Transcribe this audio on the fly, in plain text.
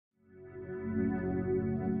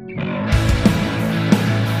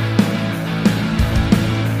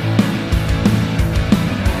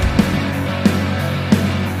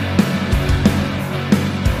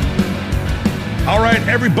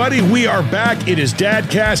Everybody, we are back. It is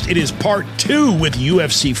Dadcast. It is part 2 with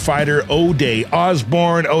UFC fighter O'Day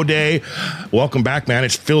Osborne. O'Day, welcome back, man.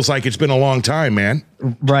 It feels like it's been a long time, man.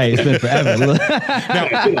 Right, it's been forever. Now,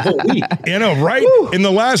 you know, right? Woo. In the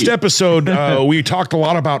last episode, we talked a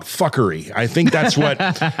lot about fuckery. I think that's what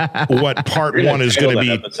part 1 is going to be.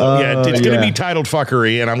 It's going to be titled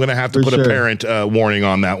fuckery, and I'm going to have to put a parent warning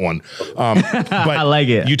on that one. But I like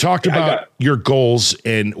it. You talked about your goals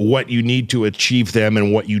and what you need to achieve them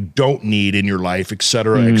and what you don't need in your life, et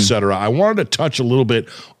cetera, et cetera. I wanted to touch a little bit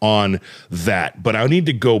on that, but I need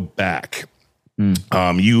to go back.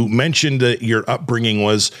 You mentioned that your upbringing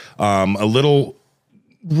was a little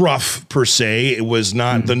rough, per se. It was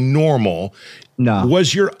not the normal. No.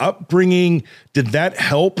 Was your upbringing, did that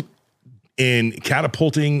help in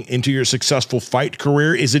catapulting into your successful fight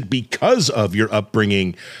career? Is it because of your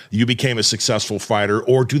upbringing you became a successful fighter,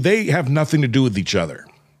 or do they have nothing to do with each other?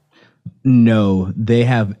 No, they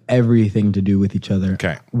have everything to do with each other.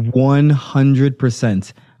 Okay.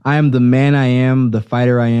 100%. I am the man I am, the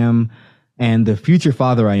fighter I am, and the future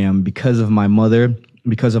father I am because of my mother,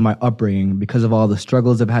 because of my upbringing, because of all the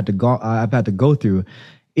struggles I've had to go through.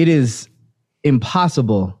 It is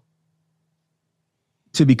impossible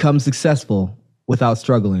to become successful without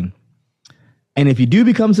struggling. And if you do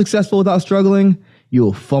become successful without struggling, you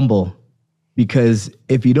will fumble. Because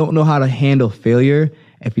if you don't know how to handle failure,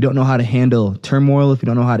 if you don't know how to handle turmoil, if you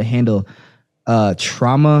don't know how to handle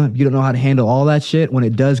trauma, if you don't know how to handle all that shit, when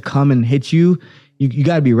it does come and hit you, you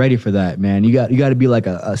got to be ready for that, man. You got to be like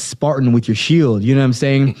a Spartan with your shield. You know what I'm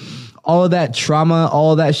saying? All of that trauma,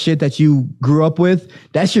 all of that shit that you grew up with,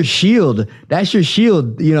 that's your shield. That's your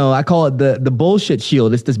shield. You know, I call it the bullshit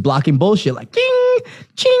shield. It's this blocking bullshit, like ching,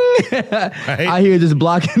 ching. Right. I hear this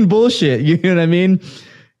blocking bullshit. You know what I mean?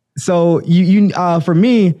 So for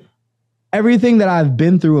me, everything that I've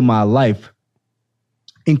been through in my life,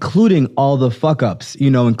 including all the fuck ups,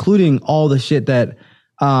 you know, including all the shit that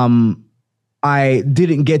I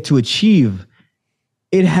didn't get to achieve,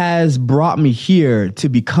 it has brought me here to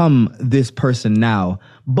become this person now.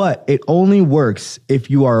 But it only works if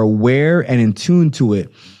you are aware and in tune to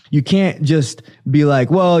it. You can't just be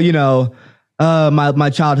like, well, you know,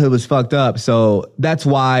 my childhood was fucked up, so that's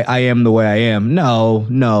why I am the way I am. No.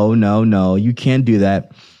 You can't do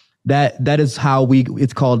that. That is how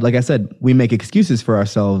it's called, like I said, we make excuses for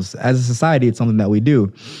ourselves. As a society, it's something that we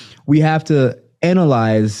do. We have to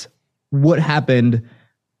analyze what happened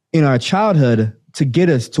in our childhood to get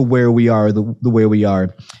us to where we are, the way we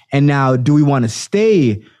are. And now, do we want to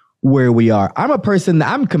stay where we are? I'm a person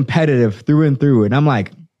that I'm competitive through and through. And I'm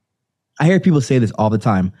like, I hear people say this all the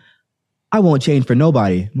time. I won't change for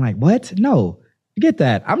nobody. I'm like, what? No, forget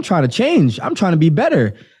that. I'm trying to change. I'm trying to be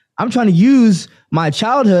better. I'm trying to use my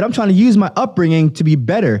childhood. I'm trying to use my upbringing to be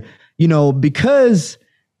better, you know, because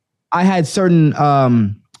I had certain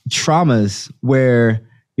traumas where,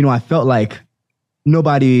 you know, I felt like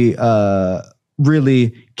nobody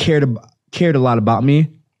really cared a lot about me.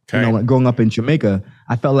 Okay. You know, growing up in Jamaica,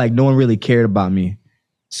 I felt like no one really cared about me.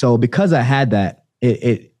 So because I had that,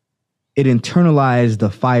 it internalized the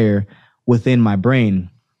fire within my brain.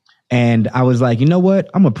 And I was like, you know what?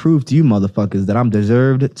 I'm going to prove to you motherfuckers that I'm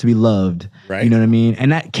deserved to be loved. Right. You know what I mean?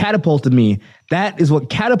 And that catapulted me. That is what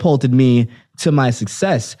catapulted me to my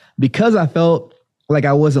success, because I felt like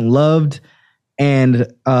I wasn't loved. And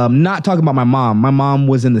not talking about my mom. My mom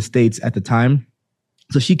was in the States at the time.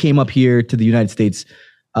 So she came up here to the United States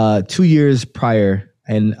 2 years prior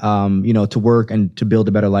and, you know, to work and to build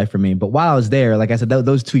a better life for me. But while I was there, like I said,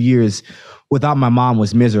 those 2 years without my mom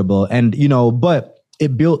was miserable. And, you know, but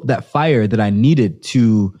it built that fire that I needed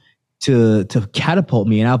to catapult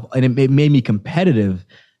me. And it made me competitive,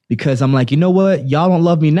 because I'm like, you know what? Y'all don't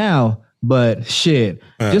love me now, but shit,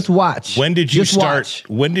 just watch. When did you start?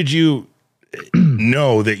 When did you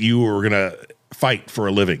know that you were going to fight for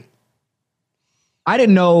a living? I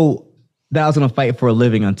didn't know that I was going to fight for a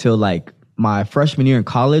living until like my freshman year in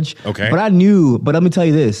college. Okay. But I knew, but let me tell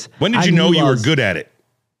you this. When did you know you were good at it?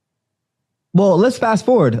 Well, let's fast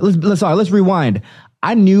forward. Let's rewind.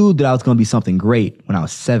 I knew that I was going to be something great when I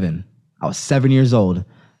was 7. I was 7 years old,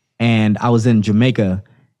 and I was in Jamaica,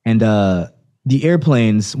 and the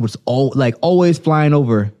airplanes was always flying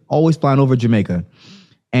over Jamaica.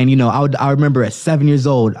 And, you know, I remember at 7 years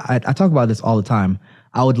old, I talk about this all the time.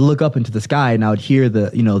 I would look up into the sky and I would hear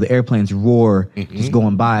the airplanes roar just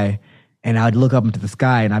going by. And I'd look up into the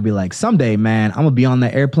sky and I'd be like, someday, man, I'm going to be on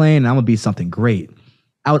that airplane and I'm going to be something great.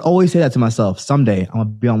 I would always say that to myself. Someday I'm going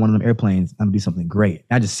to be on one of them airplanes. I'm going to be something great.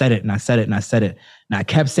 And I just said it and I said it and I said it. And I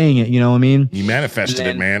kept saying it, you know what I mean? You manifested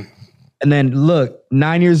it, man. And then look,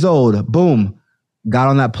 9 years old, boom, got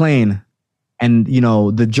on that plane. And, you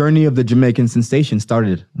know, the journey of the Jamaican sensation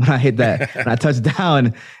started when I hit that, when I touched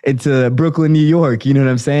down into Brooklyn, New York. You know what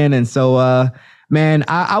I'm saying? And so, man,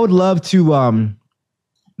 I would love to,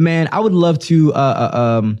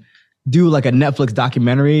 do like a Netflix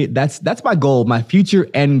documentary. That's my goal, my future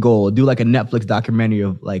end goal. Do like a Netflix documentary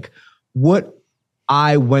of like what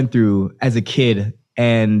I went through as a kid.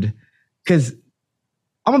 And because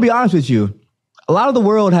I'm gonna be honest with you, a lot of the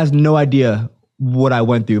world has no idea what I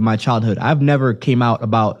went through in my childhood. I've never came out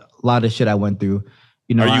about a lot of shit I went through.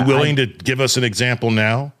 You know, are you willing to give us an example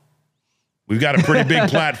now? We've got a pretty big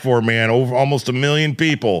platform, man. Over almost 1 million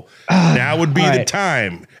people. Now would be the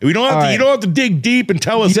time. We don't have to. You don't have to dig deep and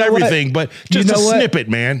tell us everything, but just a snippet,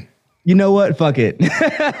 man. You know what? Fuck it.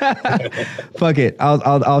 Fuck it.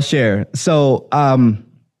 I'll share. So,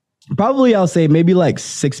 probably I'll say maybe like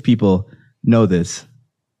 6 people know this.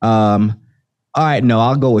 All right, no,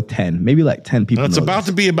 I'll go with 10. Maybe like 10 people. It's about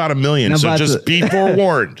to be about 1 million, so just be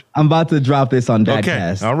forewarned. I'm about to drop this on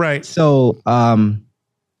Dadcast. Okay, all right. So,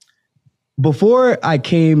 before I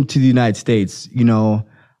came to the United States, you know,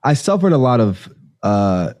 I suffered a lot of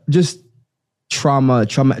just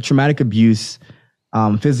traumatic abuse,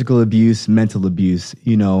 physical abuse, mental abuse,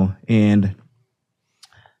 you know, and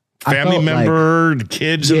family member, like,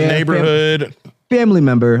 kids in the neighborhood. Family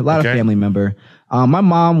member, a lot of family member. My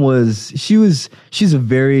mom she's a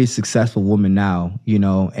very successful woman now, you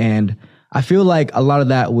know, and I feel like a lot of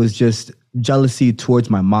that was just jealousy towards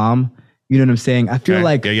my mom. You know what I'm saying? I feel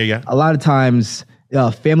like a lot of times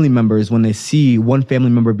family members, when they see one family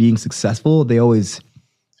member being successful, they always,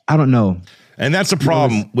 I don't know. And that's a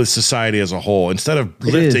problem with society as a whole. Instead of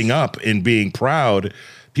lifting up and being proud,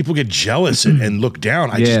 people get jealous and look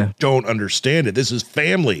down. I just don't understand it. This is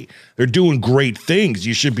family. They're doing great things.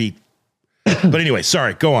 You should be. But anyway,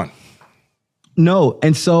 sorry, go on. No.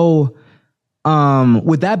 And so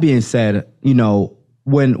with that being said, you know,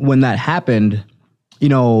 when that happened, you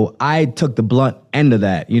know, I took the blunt end of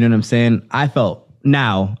that. You know what I'm saying? I felt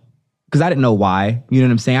now, because I didn't know why. You know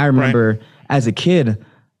what I'm saying? I remember as a kid,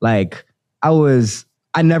 like I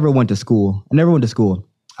never went to school.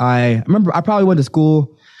 I remember I probably went to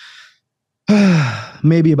school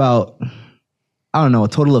maybe about, I don't know, a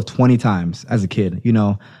total of 20 times as a kid, you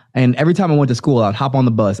know? And every time I went to school, I'd hop on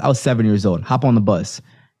the bus. I was 7 years old. Hop on the bus,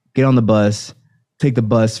 get on the bus, take the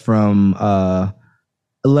bus from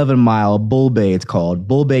 11 Mile, Bull Bay, it's called.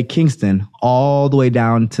 Bull Bay, Kingston, all the way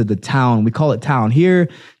down to the town. We call it town. Here,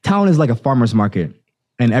 town is like a farmer's market,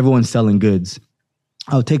 and everyone's selling goods.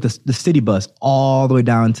 I would take the city bus all the way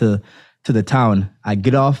down to the town. I'd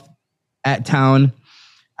get off at town.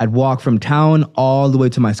 I'd walk from town all the way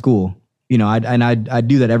to my school. You know, I'd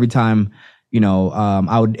do that every time. You know,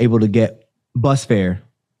 I would able to get bus fare,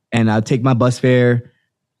 and I'd take my bus fare,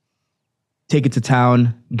 take it to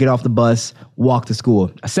town, get off the bus, walk to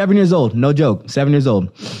school. 7 years old, no joke, 7 years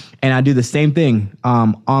old. And I do the same thing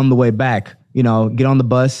on the way back. You know, get on the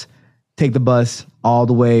bus, take the bus all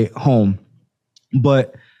the way home.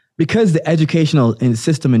 But because the educational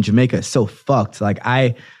system in Jamaica is so fucked, like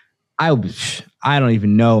I don't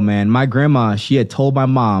even know, man. My grandma, she had told my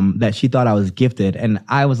mom that she thought I was gifted. And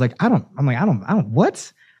I was like, I don't,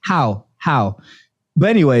 what? How? But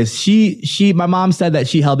anyways, my mom said that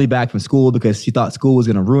she held me back from school because she thought school was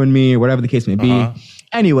going to ruin me or whatever the case may be.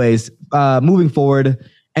 Anyways, moving forward,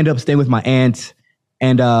 ended up staying with my aunt.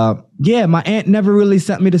 And my aunt never really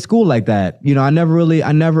sent me to school like that. You know,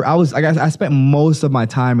 I spent most of my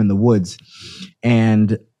time in the woods,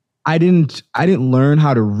 and I didn't learn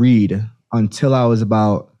how to read until I was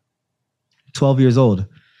about 12 years old.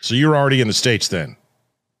 So you were already in the States then?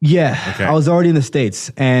 Yeah, okay. I was already in the States.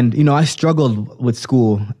 And, you know, I struggled with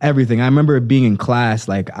school, everything. I remember being in class.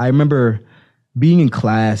 Like, I remember being in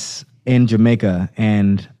class in Jamaica,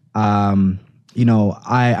 and, you know,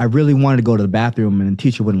 I really wanted to go to the bathroom, and the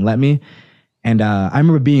teacher wouldn't let me. And I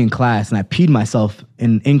remember being in class, and I peed myself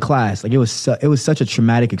in class. Like, it was such a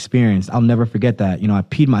traumatic experience. I'll never forget that. You know, I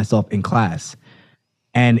peed myself in class.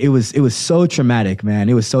 And it was so traumatic, man.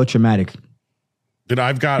 It was so traumatic. Dude,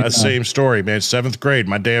 I've got a same story, man. 7th grade,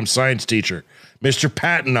 my damn science teacher, Mr.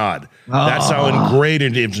 Patnod. That's how ingrained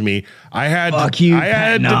it was me. I had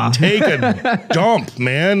to take a dump,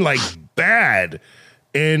 man, like bad.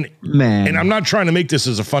 And I'm not trying to make this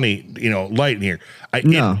as a funny, you know, light in here.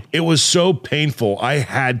 It was so painful. I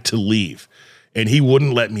had to leave. And he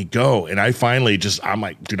wouldn't let me go. And I finally I'm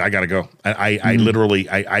like, dude, I gotta go. I literally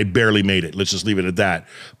barely made it. Let's just leave it at that.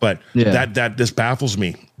 But that this baffles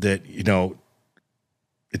me that, you know,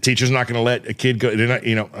 the teacher's not gonna let a kid go. They're not,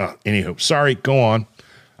 you know, anywho, sorry, go on.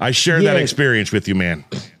 I shared that experience with you, man.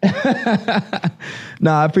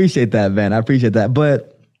 No, I appreciate that, man. I appreciate that.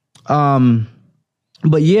 But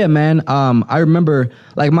But yeah, man, I remember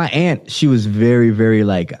like my aunt, she was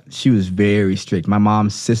she was very strict. My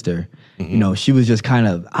mom's sister, you know, she was just kind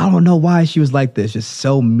of, I don't know why she was like this, just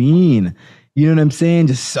so mean. You know what I'm saying?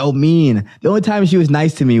 Just so mean. The only time she was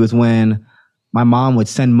nice to me was when my mom would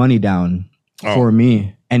send money down for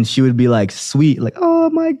me. And she would be like sweet, like, oh,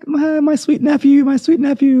 my sweet nephew, my sweet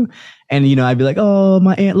nephew. And, you know, I'd be like, oh,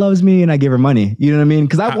 my aunt loves me. And I give her money. You know what I mean?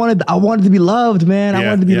 Because I wanted to be loved, man. I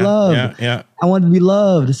wanted to be loved. Yeah. I wanted to be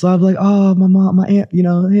loved. So I'd be like, oh, my aunt, you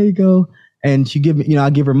know, here you go. And she give me, you know,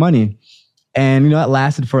 I'll give her money. And, you know, it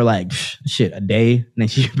lasted for like, a day. And then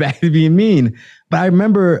she back to being mean. But I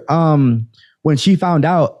remember when she found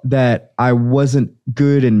out that I wasn't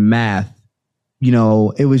good in math, you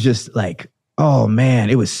know, it was just like, oh man,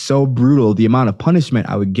 it was so brutal. The amount of punishment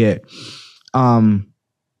I would get. I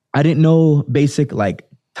didn't know basic like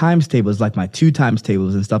times tables, like my 2 times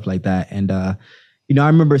tables and stuff like that. And, you know, I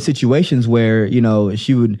remember situations where, you know,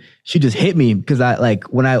 she just hit me because I like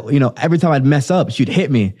when I, you know, every time I'd mess up, she'd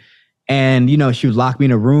hit me and, you know, she would lock me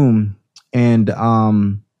in a room and,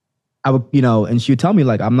 I would, you know, and she would tell me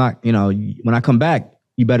like, I'm not, you know, when I come back,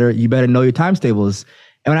 you better know your times tables.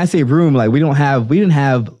 And when I say room, like we didn't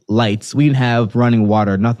have lights, we didn't have running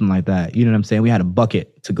water, nothing like that. You know what I'm saying? We had a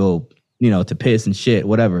bucket to go, you know, to piss and shit,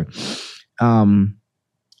 whatever. And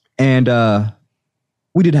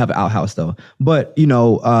we did have an outhouse though. But, you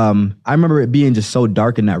know, I remember it being just so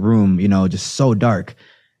dark in that room, you know, just so dark.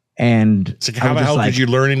 And it's like, how the hell did you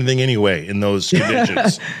learn anything anyway in those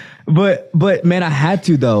conditions? But man, I had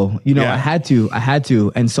to though, you know, I had to.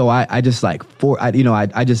 And so I just like, I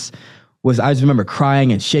just remember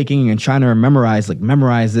crying and shaking and trying to memorize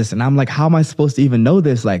this. And I'm like, how am I supposed to even know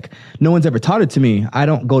this? Like, no one's ever taught it to me. I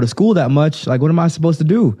don't go to school that much. Like, what am I supposed to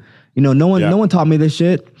do? You know, no one taught me this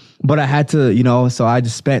shit, but I had to, you know, so I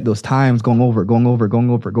just spent those times going over it.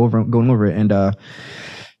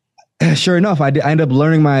 And, sure enough, I ended up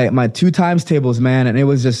learning my 2 times tables, man. And it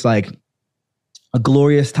was just like a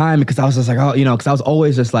glorious time because I was just like, oh, you know, because I was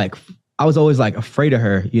always like afraid of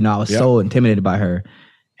her. You know, I was so intimidated by her.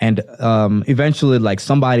 And eventually, like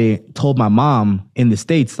somebody told my mom in the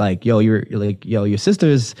States, like, your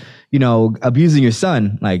sister's, you know, abusing your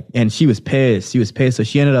son. Like, and she was pissed. So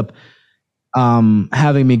she ended up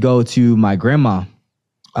having me go to my grandma.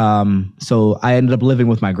 So I ended up living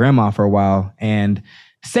with my grandma for a while. And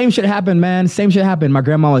same shit happened, man. Same shit happened. My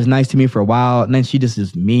grandma was nice to me for a while. And then she just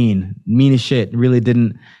is mean as shit. She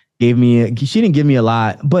didn't give me a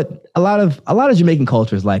lot. But a lot of Jamaican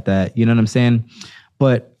culture is like that. You know what I'm saying?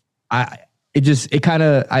 But it kind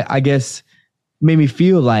of made me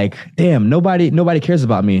feel like, damn, nobody cares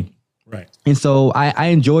about me. Right. And so I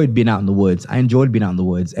enjoyed being out in the woods. And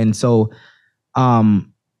so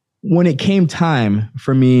when it came time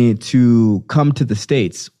for me to come to the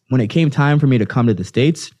States,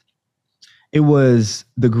 it was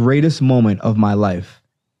the greatest moment of my life.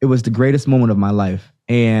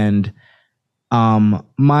 And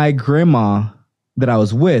my grandma that I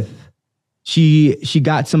was with, she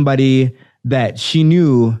got somebody that she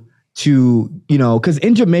knew to, you know, because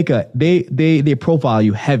in Jamaica, they profile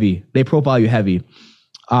you heavy.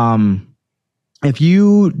 If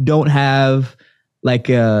you don't have like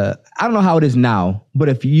I don't know how it is now, but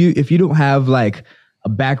if you don't have like a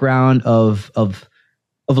background of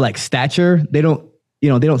like stature, they don't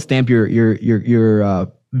stamp your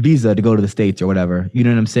visa to go to the States or whatever. You know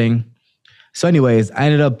what I'm saying? So anyways, I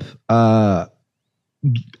ended up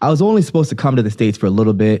I was only supposed to come to the States for a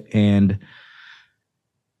little bit, and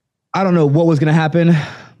I don't know what was going to happen.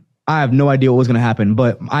 I have no idea what was going to happen,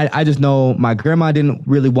 but I just know my grandma didn't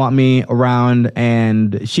really want me around,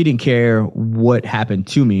 and she didn't care what happened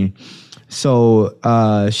to me. So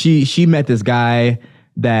she met this guy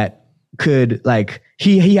that could, like,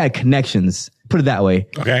 he had connections, put it that way.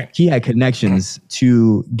 Okay. He had connections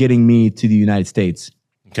to getting me to the United States.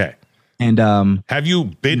 Okay. And have you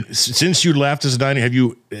been, since you left as a diner, have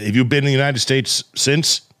you been in the United States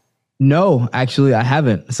since? No, actually I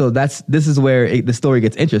haven't. So this is where the story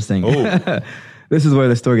gets interesting. Oh. This is where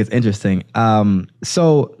the story gets interesting.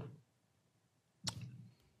 So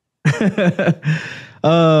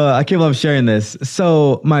I can't believe I'm sharing this.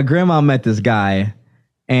 So my grandma met this guy,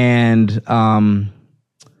 and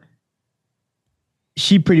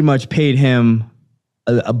she pretty much paid him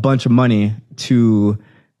a bunch of money to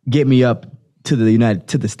get me up to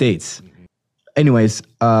the States. Anyways,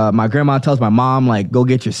 my grandma tells my mom, like, go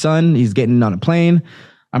get your son. He's getting on a plane.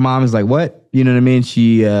 My mom is like, what? You know what I mean?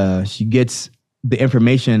 She gets the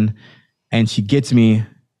information and she gets me.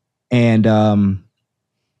 And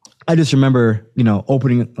I just remember, you know,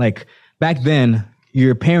 opening, like, back then,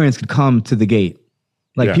 your parents could come to the gate.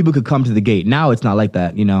 Like Yeah. people could come to the gate. Now it's not like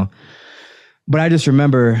that, But I just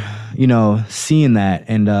remember, seeing that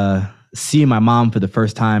and seeing my mom for the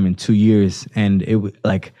first time in 2 years. And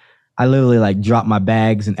like, I literally like dropped my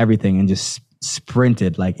bags and everything and just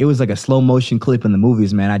sprinted. Like it was like a slow motion clip in the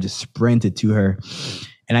movies, man. I just sprinted to her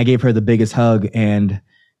and I gave her the biggest hug. And,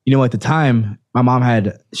 at the time, my mom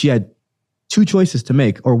had 2 choices to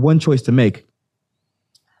make, or one choice to make.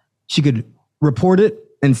 She could report it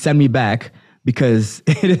and send me back because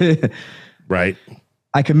Right.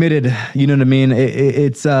 I committed, you know what I mean?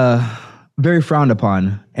 It's very frowned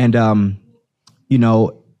upon. And,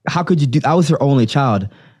 how could you do? I was her only child,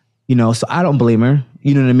 so I don't blame her.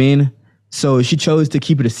 You know what I mean? So she chose to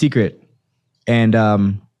keep it a secret. And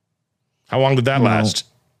how long did that last?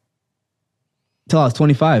 Till I was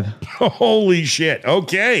 25. Holy shit.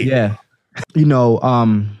 Okay. Yeah.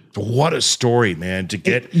 What a story, man, to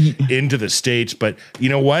get into the States. But you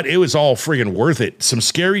know what? It was all friggin' worth it. Some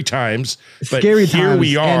scary times, but here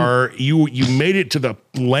we are. You made it to the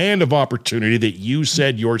land of opportunity that you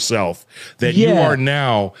said yourself that you are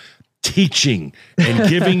now teaching and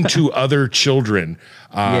giving to other children.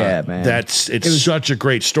 Man. It's such a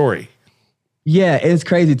great story. Yeah, it's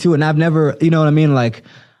crazy too. And I've never, you know what I mean? Like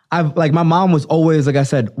my mom was always, like I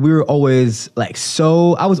said, we were always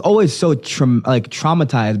I was always so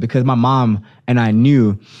traumatized because my mom and I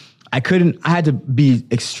knew I had to be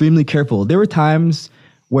extremely careful. There were times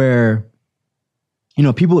where,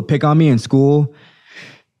 people would pick on me in school,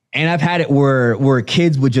 and I've had it where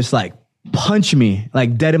kids would just like punch me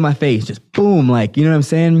like dead in my face, just boom, like, you know what I'm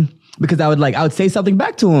saying? Because I would say something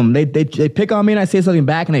back to them. They pick on me and I say something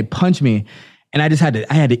back and they punch me. And I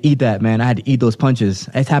had to eat that, man. I had to eat those punches.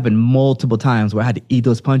 It's happened multiple times where I had to eat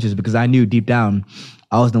those punches because I knew deep down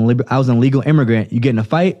I was an illegal immigrant. You get in a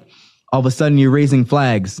fight, all of a sudden you're raising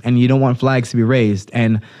flags and you don't want flags to be raised.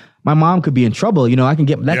 And my mom could be in trouble.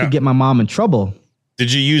 Could get my mom in trouble.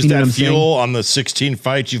 Did you use that fuel on the 16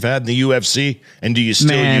 fights you've had in the UFC? And do you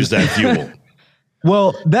still use that fuel?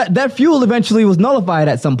 Well, that fuel eventually was nullified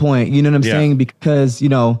at some point. You know what I'm saying? Because,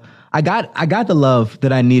 I got the love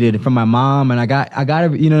that I needed from my mom, and I got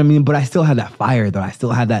you know what I mean? But I still had that fire though. I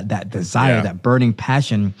still had that desire, that burning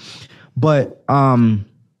passion. But when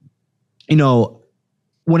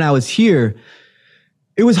I was here,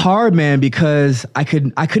 it was hard, man, because I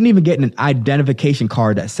couldn't even get an identification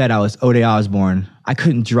card that said I was O'Day Osborne. I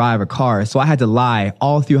couldn't drive a car, so I had to lie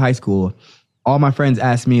all through high school. All my friends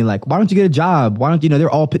asked me, like, why don't you get a job? Why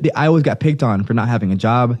don't I always got picked on for not having a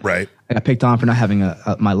job. Right. I got picked on for not having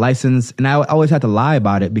my license. And I always had to lie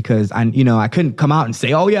about it because I couldn't come out and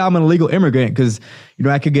say, oh yeah, I'm an illegal immigrant, because,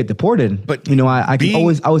 I could get deported. But,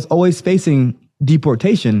 I was always facing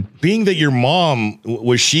deportation. Being that your mom,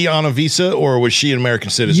 was she on a visa or was she an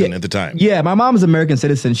American citizen at the time? Yeah, my mom's an American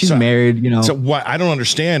citizen. She's married, So what, I don't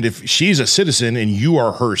understand, if she's a citizen and you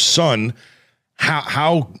are her son,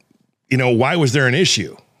 how why was there an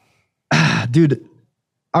issue? Dude,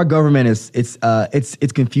 our government it's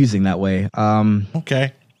confusing that way.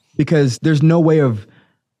 Okay. Because there's no way of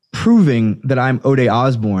proving that I'm O'Day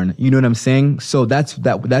Osborne. You know what I'm saying? So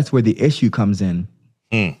that's where the issue comes in.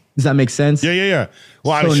 Does that make sense? Yeah.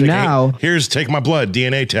 Well, so now, here's take my blood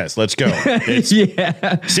DNA test. Let's go.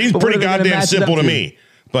 Seems pretty goddamn simple to me.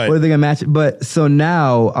 But what are they gonna match it? But so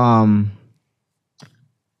now,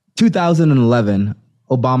 2011.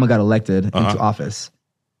 Obama got elected into office.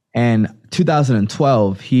 And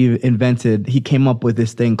 2012, he came up with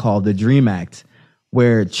this thing called the DREAM Act,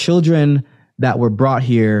 where children that were brought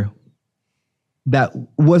here that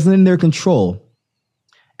wasn't in their control,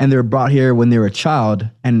 and they were brought here when they were a child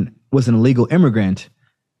and was an illegal immigrant,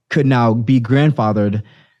 could now be grandfathered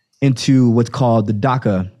into what's called the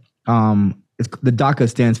DACA. The DACA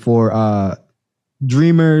stands for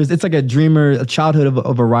Dreamers. It's like a childhood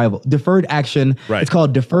of arrival. Deferred action. Right. It's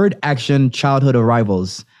called Deferred Action Childhood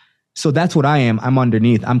Arrivals. So that's what I am. I'm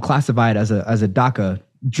underneath. I'm classified as a DACA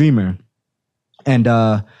dreamer. And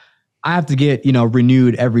I have to get,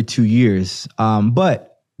 renewed every 2 years.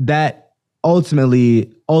 But that ultimately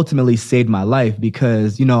saved my life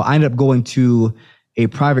because, I ended up going to a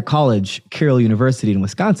private college, Carroll University in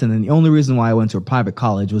Wisconsin. And the only reason why I went to a private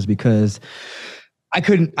college was because I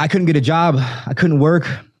couldn't get a job. I couldn't work.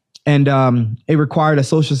 And it required a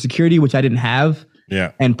social security, which I didn't have.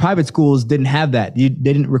 Yeah. And private schools didn't have that. They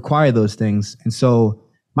didn't require those things. And so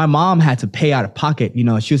my mom had to pay out of pocket.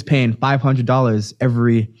 She was paying $500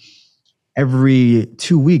 every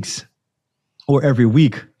 2 weeks or every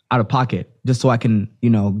week out of pocket just so I can,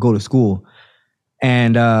 go to school.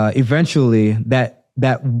 And eventually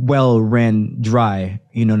that well ran dry,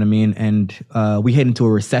 you know what I mean? And we hit into a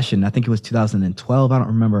recession. I think it was 2012. I don't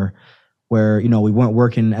remember where, you know, we weren't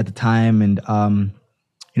working at the time. And,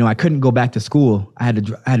 you know, I couldn't go back to school. I had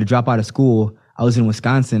to drop out of school. I was in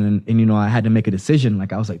Wisconsin and, you know, I had to make a decision.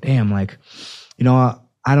 Like, I was like, damn, like, you know,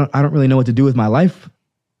 I don't really know what to do with my life.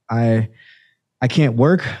 I can't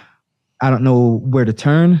work. I don't know where to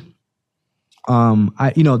turn.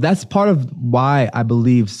 You know, that's part of why I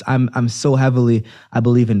believe I'm so heavily, I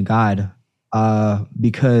believe in God,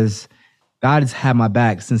 because God has had my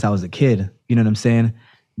back since I was a kid. You know what I'm saying?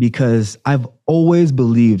 Because I've always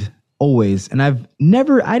believed, always, and I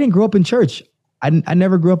didn't grow up in church. I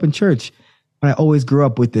never grew up in church, but I always grew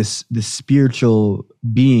up with this spiritual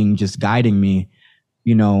being just guiding me,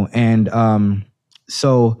 you know? And,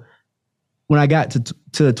 so when I got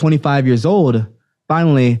to 25 years old,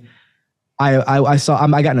 finally, I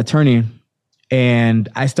got an attorney and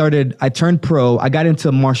I turned pro. I got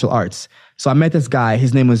into martial arts. So I met this guy.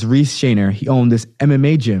 His name was Reese Shaner. He owned this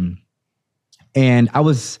MMA gym. And I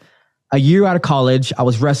was a year out of college. I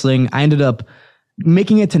was wrestling. I ended up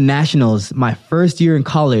making it to nationals my first year in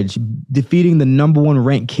college, defeating the #1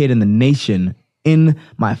 ranked kid in the nation in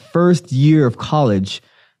my first year of college.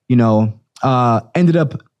 You know, ended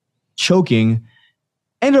up choking.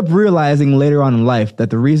 Ended up realizing later on in life that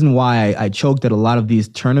the reason why I choked at a lot of these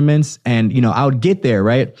tournaments, and, you know, I would get there,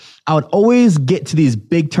 right? I would always get to these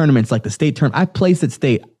big tournaments like the state tournament. I placed at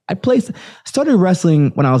state. Started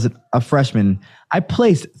wrestling when I was a freshman. I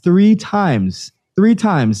placed 3 times,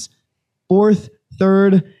 4th,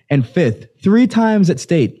 3rd, and 5th, 3 times at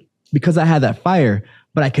state because I had that fire,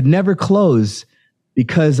 but I could never close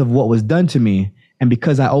because of what was done to me. And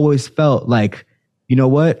because I always felt like, you know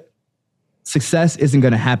what? Success isn't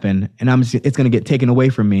going to happen, and it's going to get taken away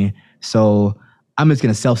from me. So I'm just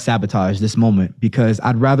going to self-sabotage this moment because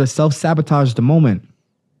I'd rather self-sabotage the moment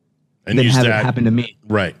than have it happen to me.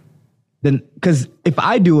 Right. Because if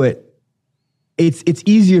I do it, it's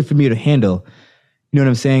easier for me to handle. You know what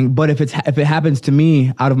I'm saying? But if it happens to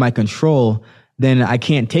me out of my control, then I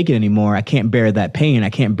can't take it anymore. I can't bear that pain. I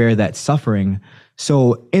can't bear that suffering.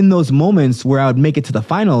 So in those moments where I would make it to the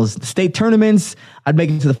finals, the state tournaments, I'd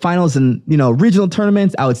make it to the finals, and, you know, regional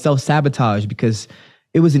tournaments, I would self-sabotage because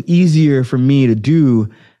it wasn't easier for me to do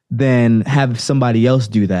than have somebody else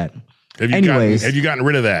do that. Have you gotten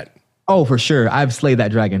rid of that? Oh, for sure. I've slayed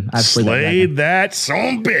that dragon. I've slayed that son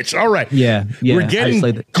of a bitch. All right. Yeah. We're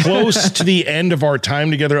getting close to the end of our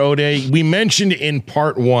time together, O'Day. We mentioned in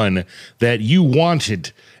part 1 that you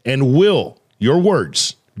wanted and will, your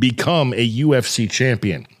words, become a UFC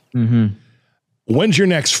champion. Mm-hmm. When's your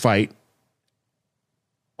next fight?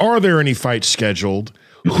 Are there any fights scheduled?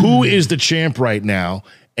 Who is the champ right now?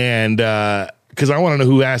 And because I want to know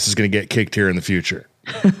who ass is going to get kicked here in the future.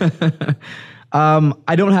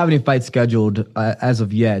 I don't have any fights scheduled as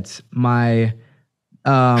of yet.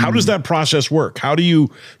 How does that process work? How do you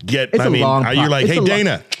get? You're like, hey,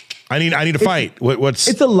 Dana, I need a fight. What's?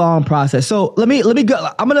 It's a long process. So let me go.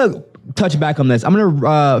 I'm gonna touch back on this. I'm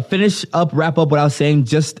gonna wrap up what I was saying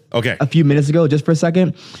just a few minutes ago, just for a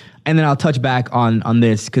second, and then I'll touch back on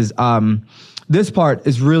this because this part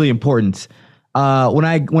is really important. When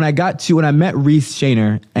I met Reese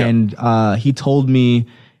Shaner and he told me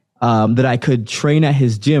that I could train at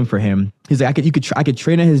his gym for him. He's like, I could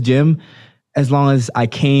train at his gym as long as I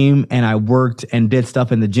came and I worked and did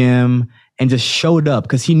stuff in the gym and just showed up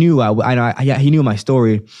because he knew he knew my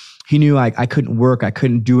story. He knew I couldn't work, I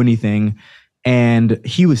couldn't do anything, and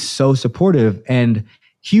he was so supportive. And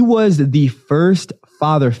he was the first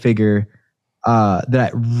father figure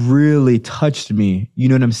that really touched me. You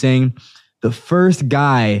know what I'm saying? The first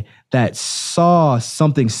guy that saw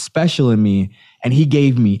something special in me, and he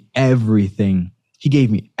gave me everything. He gave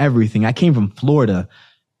me everything. I came from Florida,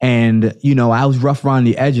 and, you know, I was rough around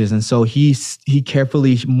the edges. And so he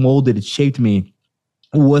carefully molded and shaped me.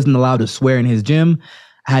 I wasn't allowed to swear in his gym.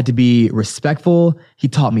 I had to be respectful. He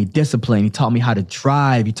taught me discipline. He taught me how to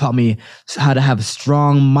drive. He taught me how to have a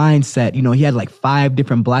strong mindset. You know, he had like 5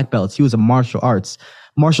 different black belts. He was a martial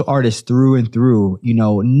artist through and through, you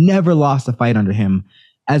know, never lost a fight under him.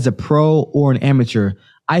 As a pro or an amateur,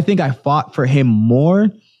 I think I fought for him more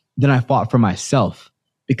than I fought for myself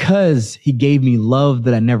because he gave me love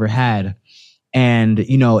that I never had. And,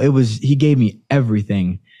 you know, he gave me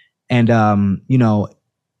everything. And, you know,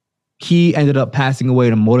 he ended up passing away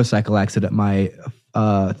in a motorcycle accident, my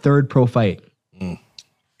 3rd pro fight.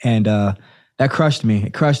 And that crushed me.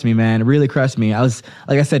 It crushed me, man. It really crushed me. I was,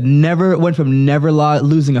 like I said, went from never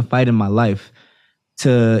losing a fight in my life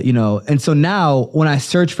to, you know, and so now when I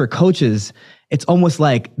search for coaches, it's almost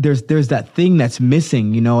like there's that thing that's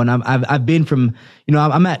missing, you know, and I've been from, you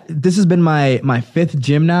know, this has been my 5th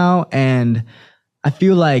gym now, and I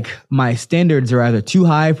feel like my standards are either too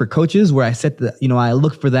high for coaches, where I set I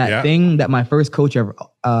look for that thing that my first coach ever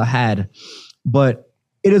had. But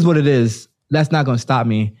it is what it is. That's not going to stop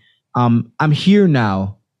me. I'm here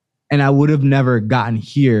now, and I would have never gotten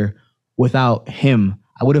here without him.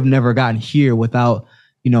 I would have never gotten here without,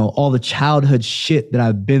 all the childhood shit that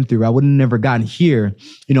I've been through. I would have never gotten here.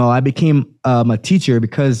 I became a teacher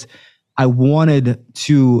because I wanted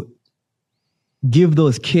to give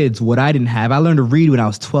those kids what I didn't have. I learned to read when I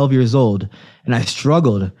was 12 years old, and I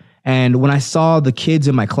struggled. And when I saw the kids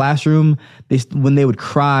in my classroom, when they would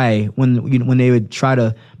cry, when they would try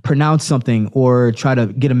to pronounce something or try to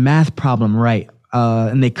get a math problem right,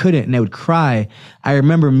 and they couldn't, and they would cry. I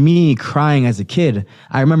remember me crying as a kid.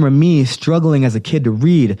 I remember me struggling as a kid to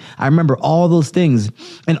read. I remember all those things.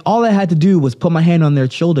 And all I had to do was put my hand on their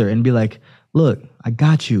shoulder and be like, look, I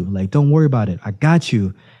got you. Like, don't worry about it. I got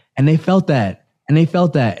you. And they felt that. And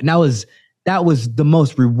that was the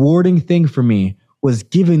most rewarding thing for me, was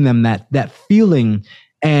giving them that feeling.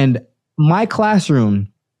 And my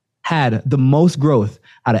classroom had the most growth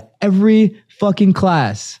out of every fucking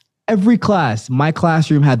class. Every class, my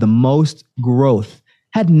classroom had the most growth.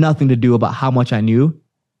 Had nothing to do about how much I knew.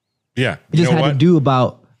 Yeah. It just had to do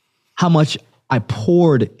about how much I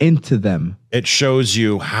poured into them. It shows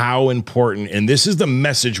you how important, and this is the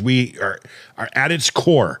message we are at its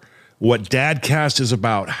core, what Dadcast is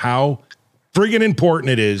about, how friggin' important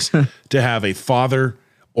it is to have a father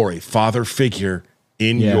or a father figure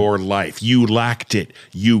in your life. You lacked it.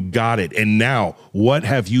 You got it. And now, what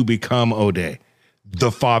have you become, O'Day? The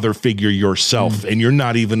father figure yourself, and you're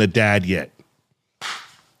not even a dad yet.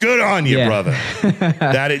 Good on you, brother.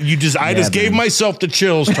 I just gave myself the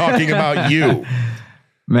chills talking about you.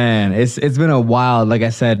 Man, it's been a while. Like I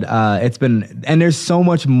said, and there's so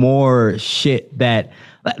much more shit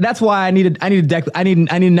that's why I need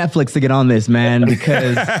Netflix to get on this, man,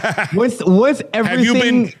 because what's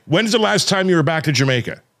everything. When's the last time you were back to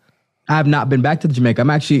Jamaica? I have not been back to Jamaica.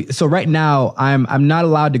 So right now I'm not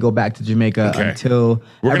allowed to go back to Jamaica until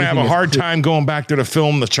we're going to have a hard time going back there to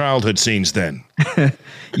film the childhood scenes then.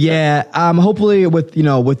 Yeah. Hopefully with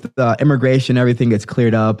immigration, everything gets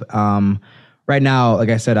cleared up. Right now, like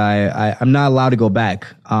I said, I'm not allowed to go back.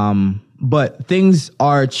 But things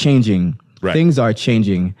are changing. Right. Things are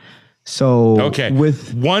changing. So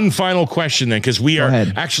with one final question then, because we are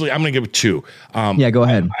actually, I'm going to give it two. Go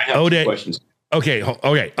ahead. I have two questions. Okay.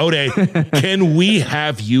 O'Day, can we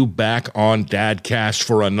have you back on Dadcast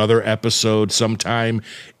for another episode sometime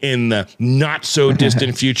in the not so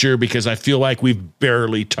distant future? Because I feel like we've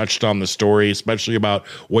barely touched on the story, especially about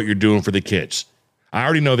what you're doing for the kids. I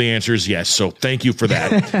already know the answer is yes. So thank you for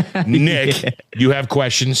that. Nick, you have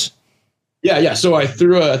questions? Yeah. So I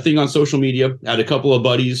threw a thing on social media, had a couple of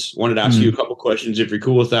buddies, wanted to ask you a couple questions if you're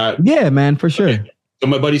cool with that. Yeah, man, for sure. Okay. So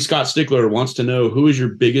my buddy Scott Stickler wants to know, who is your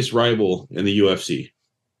biggest rival in the UFC?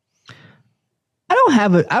 I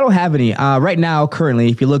don't have any. Right now, currently,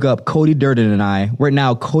 if you look up Cody Durden and I,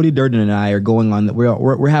 are going on.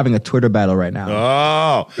 We're having a Twitter battle right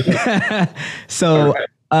now. Oh. So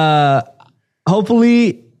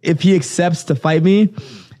hopefully, if he accepts to fight me,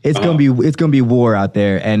 it's gonna be war out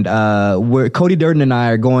there. And Cody Durden and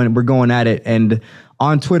I we're going at it, and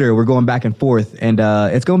on Twitter we're going back and forth, and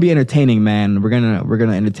it's gonna be entertaining, man. We're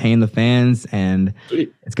gonna entertain the fans, and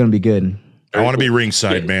it's gonna be good. I want to be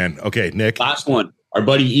ringside, man. Okay, Nick. Last one. Our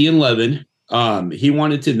buddy Ian Levin, he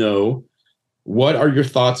wanted to know, what are your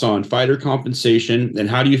thoughts on fighter compensation, and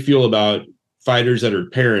how do you feel about fighters that are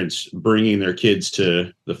parents bringing their kids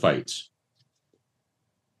to the fights?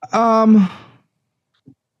 I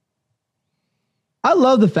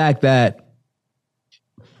love the fact that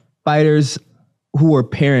fighters who are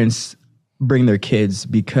parents bring their kids,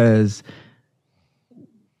 because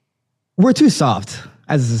we're too soft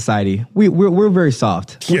as a society. We're very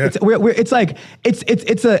soft. Yeah.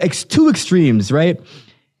 It's two extremes, right?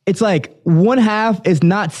 It's like one half is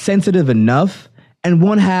not sensitive enough, and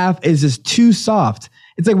one half is just too soft.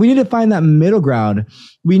 It's like we need to find that middle ground.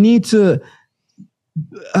 We need to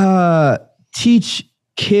teach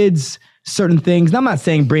kids certain things. And I'm not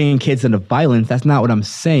saying bringing kids into violence. That's not what I'm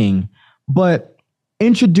saying. But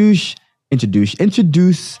introduce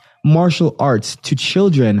martial arts to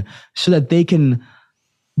children so that they can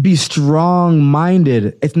be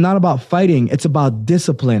strong-minded. It's not about fighting. It's about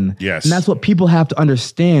discipline. Yes. And that's what people have to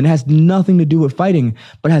understand. It has nothing to do with fighting,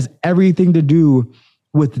 but it has everything to do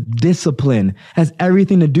with discipline. It has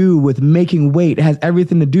everything to do with making weight. It has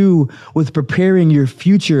everything to do with preparing your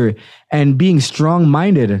future and being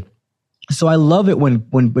strong-minded. So I love it when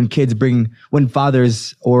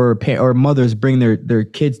fathers or mothers bring their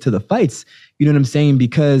kids to the fights. You know what I'm saying?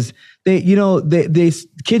 Because they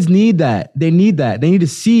kids need that. They need that. They need to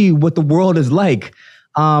see what the world is like.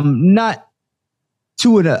 Not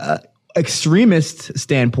to an extremist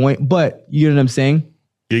standpoint, but you know what I'm saying?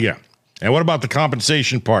 Yeah. And what about the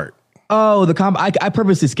compensation part? Oh, I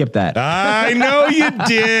purposely skipped that. I know you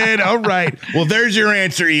did. All right. Well, there's your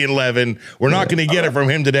answer, Ian Levin. We're not going to get it from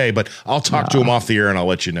him today, but I'll talk to him off the air and I'll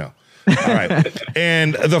let you know. All right.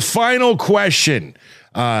 And the final question,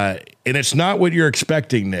 and it's not what you're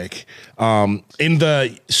expecting, Nick. In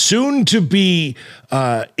the soon-to-be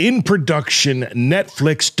in production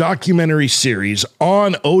Netflix documentary series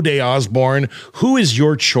on O'Day Osborne, who is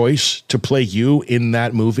your choice to play you in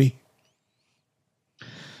that movie?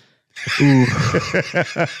 Ooh.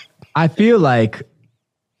 I feel like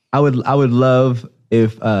I would love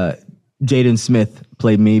if Jaden Smith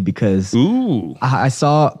played me, because I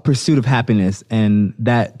saw Pursuit of Happiness and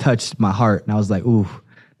that touched my heart, and I was like, ooh,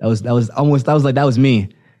 that was me.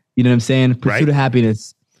 You know what I'm saying? Pursuit of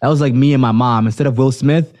Happiness. That was like me and my mom. Instead of Will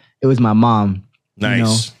Smith, it was my mom. Nice. You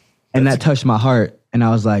know? And that touched my heart. And I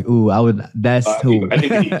was like, ooh, that's who. I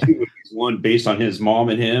think we need two movies. One based on his mom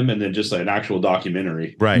and him, and then just like an actual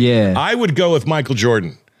documentary. Right. Yeah. I would go with Michael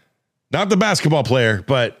Jordan. Not the basketball player,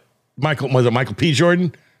 but Michael P.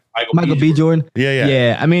 Jordan? Michael B. Jordan? Yeah.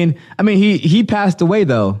 Yeah. I mean, he passed away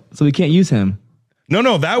though, so we can't use him.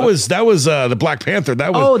 No, that was the Black Panther.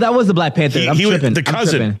 That was the Black Panther. he was the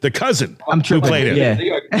cousin. The cousin who played it. Yeah.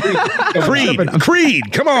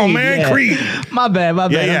 Creed. Come on, man. Yeah. Creed. My bad.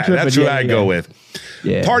 Yeah, that's who I go with.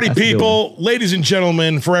 Yeah, Party people, ladies and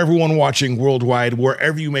gentlemen, for everyone watching worldwide,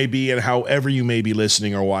 wherever you may be and however you may be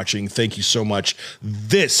listening or watching, thank you so much.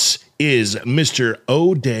 This is Mr.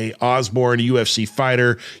 O'Day Osborne, UFC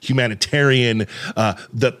fighter, humanitarian,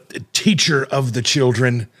 the teacher of the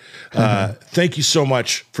children. Thank you so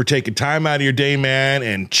much for taking time out of your day, man,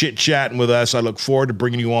 and chit-chatting with us. I look forward to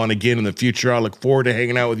bringing you on again in the future. I look forward to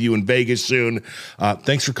hanging out with you in Vegas soon.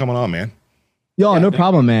 Thanks for coming on, man. Yo, no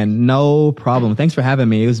problem, man. No problem. Thanks for having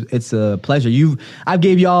me. It's a pleasure. I've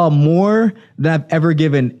gave y'all more than I've ever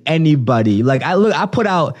given anybody. Like I put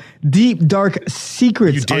out deep, dark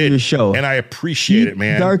secrets on your show. And I appreciate it,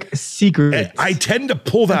 man. Dark secrets. I tend to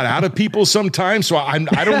pull that out of people sometimes, so I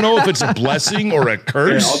don't know if it's a blessing or a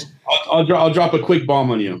curse. Yeah, I'll drop a quick bomb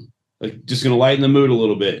on you. Like, just gonna lighten the mood a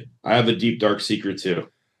little bit. I have a deep, dark secret too.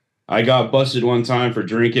 I got busted one time for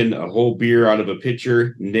drinking a whole beer out of a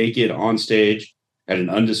pitcher naked on stage at an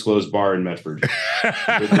undisclosed bar in Medford.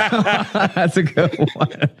 That's a good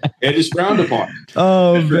one. It is frowned upon.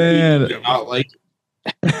 Oh, Medford man. do not like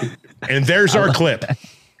it. And there's our clip.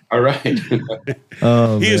 All right.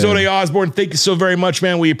 He is O'Day Osborne. Thank you so very much,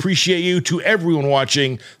 man. We appreciate you. To everyone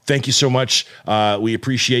watching, thank you so much. We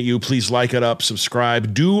appreciate you. Please like it up,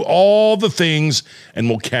 subscribe, do all the things, and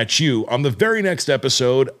we'll catch you on the very next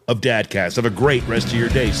episode of Dadcast. Have a great rest of your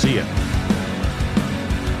day. See ya.